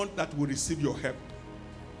someone that will receive your help.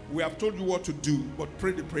 We have told you what to do, but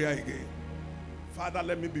pray the prayer again. Father,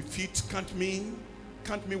 let me be fit. Count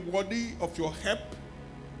me worthy of your help.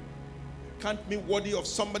 Count me worthy of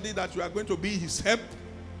somebody that you are going to be his help,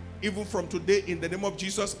 even from today in the name of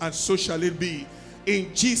Jesus, and so shall it be.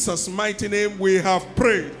 In Jesus' mighty name we have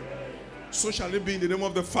prayed. So shall it be in the name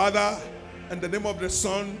of the Father, and the name of the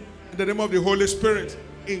Son, in the name of the Holy Spirit.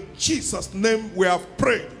 In Jesus' name we have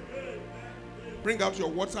prayed. Bring out your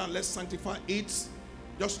water and let's sanctify it.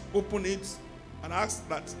 Just open it and ask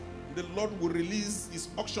that the Lord will release his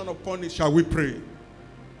unction upon it. Shall we pray?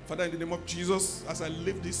 Father, in the name of Jesus, as I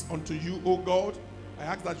leave this unto you, O God, I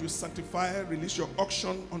ask that you sanctify, release your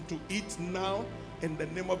unction unto it now in the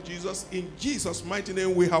name of Jesus. In Jesus' mighty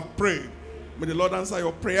name we have prayed. May the Lord answer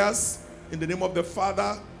your prayers in the name of the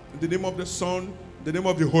Father, in the name of the Son, in the name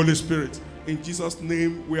of the Holy Spirit. In Jesus'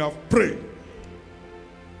 name we have prayed.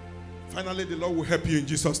 Finally, the Lord will help you in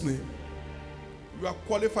Jesus' name. You are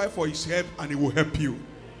qualified for his help and he will help you.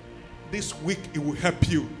 This week it will help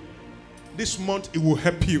you. This month it will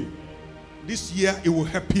help you. This year it will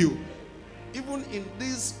help you. Even in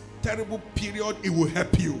this terrible period it will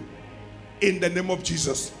help you. In the name of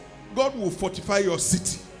Jesus. God will fortify your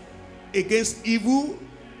city against evil,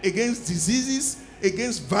 against diseases,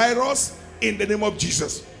 against virus in the name of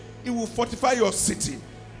Jesus. It will fortify your city.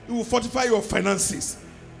 It will fortify your finances.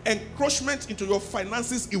 Encroachment into your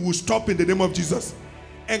finances, it will stop in the name of Jesus.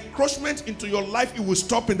 Encroachment into your life, it will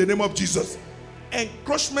stop in the name of Jesus.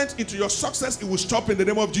 Encroachment into your success, it will stop in the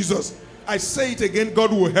name of Jesus. I say it again,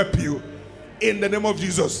 God will help you in the name of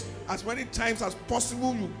Jesus. As many times as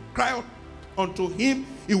possible, you cry out unto him,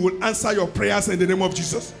 he will answer your prayers in the name of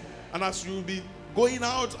Jesus. And as you will be going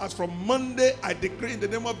out, as from Monday, I decree in the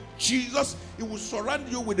name of Jesus, he will surround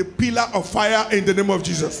you with a pillar of fire in the name of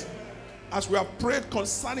Jesus. As we have prayed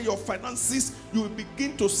concerning your finances, you will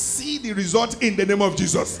begin to see the result in the name of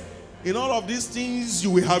Jesus. In all of these things,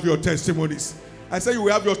 you will have your testimonies. I say you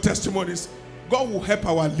will have your testimonies. God will help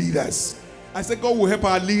our leaders. I say God will help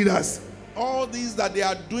our leaders. All these that they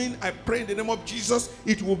are doing, I pray in the name of Jesus,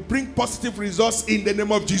 it will bring positive results in the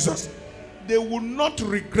name of Jesus. They will not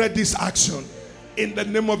regret this action in the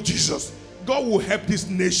name of Jesus. God will help this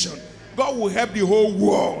nation. God will help the whole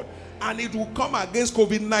world. And it will come against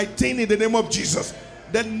COVID-19 in the name of Jesus.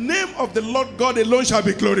 The name of the Lord God alone shall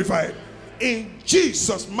be glorified. In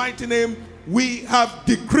Jesus' mighty name, we have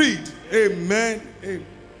decreed. Amen. Amen.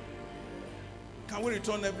 Can we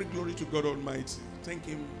return every glory to God Almighty? Thank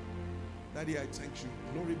him. Daddy, I thank you.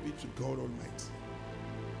 Glory be to God Almighty.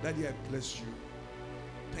 Daddy, I bless you.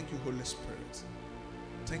 Thank you, Holy Spirit.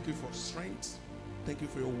 Thank you for strength. Thank you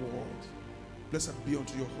for your word. Blessed be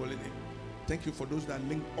unto your holy name. Thank you for those that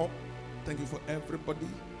link up. Thank you for everybody.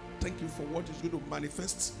 Thank you for what is going to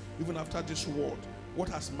manifest even after this word. What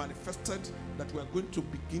has manifested that we are going to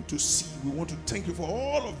begin to see. We want to thank you for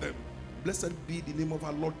all of them. Blessed be the name of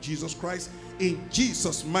our Lord Jesus Christ. In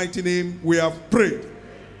Jesus' mighty name we have prayed.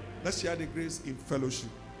 Let's share the grace in fellowship.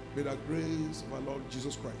 May the grace of our Lord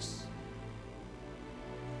Jesus Christ,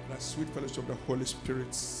 the sweet fellowship of the Holy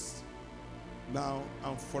Spirit, now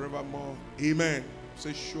and forevermore. Amen.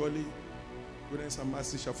 Say, surely goodness and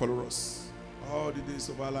mercy shall follow us all the days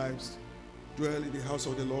of our lives. Dwell in the house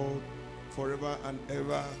of the Lord forever and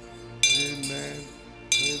ever. Amen.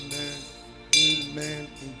 Amen. Amen.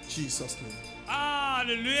 In Jesus' name.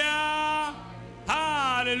 Hallelujah.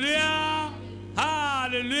 Hallelujah.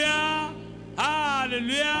 Hallelujah.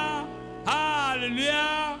 Hallelujah.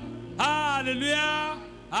 Hallelujah. Hallelujah.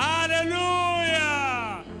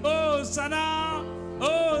 Hallelujah. Hosanna.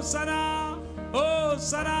 Hosanna.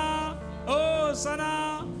 Hosanna.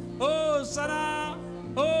 Hosanna. Hosanna.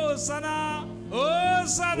 Hosanna.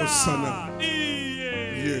 Hosanna. Hosanna. Iye.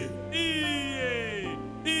 Yeah. Iye.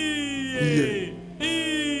 Iye.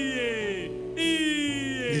 Iye.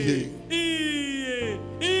 Iye. Yeah.